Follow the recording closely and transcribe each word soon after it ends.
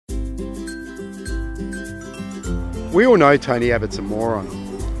We all know Tony Abbott's a moron.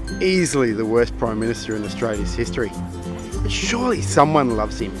 Easily the worst Prime Minister in Australia's history. But surely someone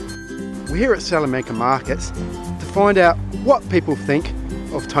loves him. We're here at Salamanca Markets to find out what people think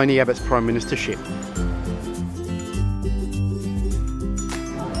of Tony Abbott's Prime Ministership.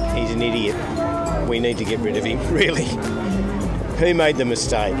 He's an idiot. We need to get rid of him, really. Who made the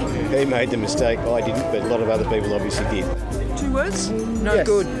mistake? Who made the mistake? I didn't, but a lot of other people obviously did. 2 words? No Yes.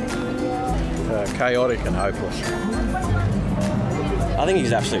 good. Chaotic and hopeless. I think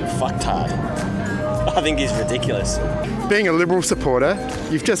he's absolute fucktard. I think he's ridiculous. Being a Liberal supporter,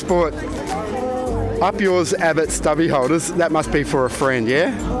 you've just bought up yours Abbott stubby holders. That must be for a friend,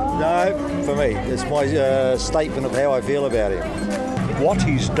 yeah? No, for me. It's my statement of how I feel about him. What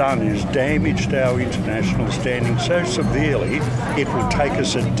he's done is damaged our international standing so severely it will take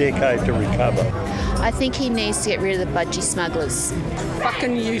us a decade to recover. I think he needs to get rid of the budgie smugglers.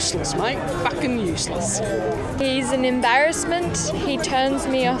 Fucking useless, mate. Fucking useless. He's an embarrassment. He turns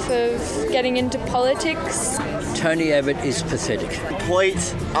me off of getting into politics. Tony Abbott is pathetic.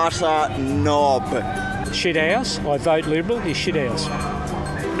 Complete, utter knob. Shit house. I vote Liberal. He's shit house.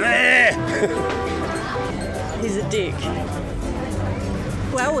 He's a dick.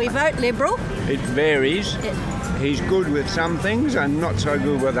 Well, we vote Liberal. It varies. He's good with some things and not so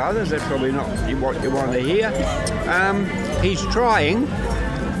good with others. That's probably not what you want to hear. He's trying,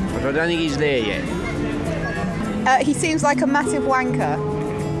 but I don't think he's there yet. He seems like a massive wanker.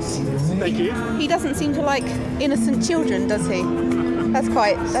 Thank you. He doesn't seem to like innocent children, does he? That's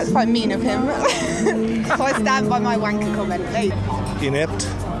quite mean of him. So I stand by my wanker comment. Inept,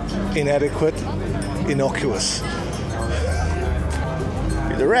 inadequate, innocuous.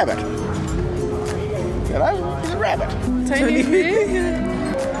 He's a rabbit. You know, he's a rabbit. Tony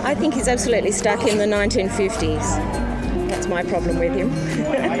I think he's absolutely stuck in the 1950s. That's my problem with him.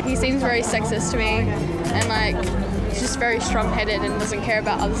 He seems very sexist to me, and he's just very strong-headed and doesn't care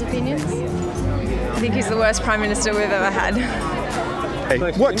about others' opinions. I think he's the worst Prime Minister we've ever had. Hey,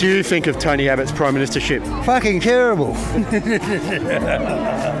 what do you think of Tony Abbott's Prime Ministership? Fucking terrible.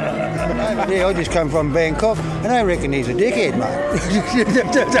 Yeah, I just come from Bangkok and I reckon he's a dickhead, mate.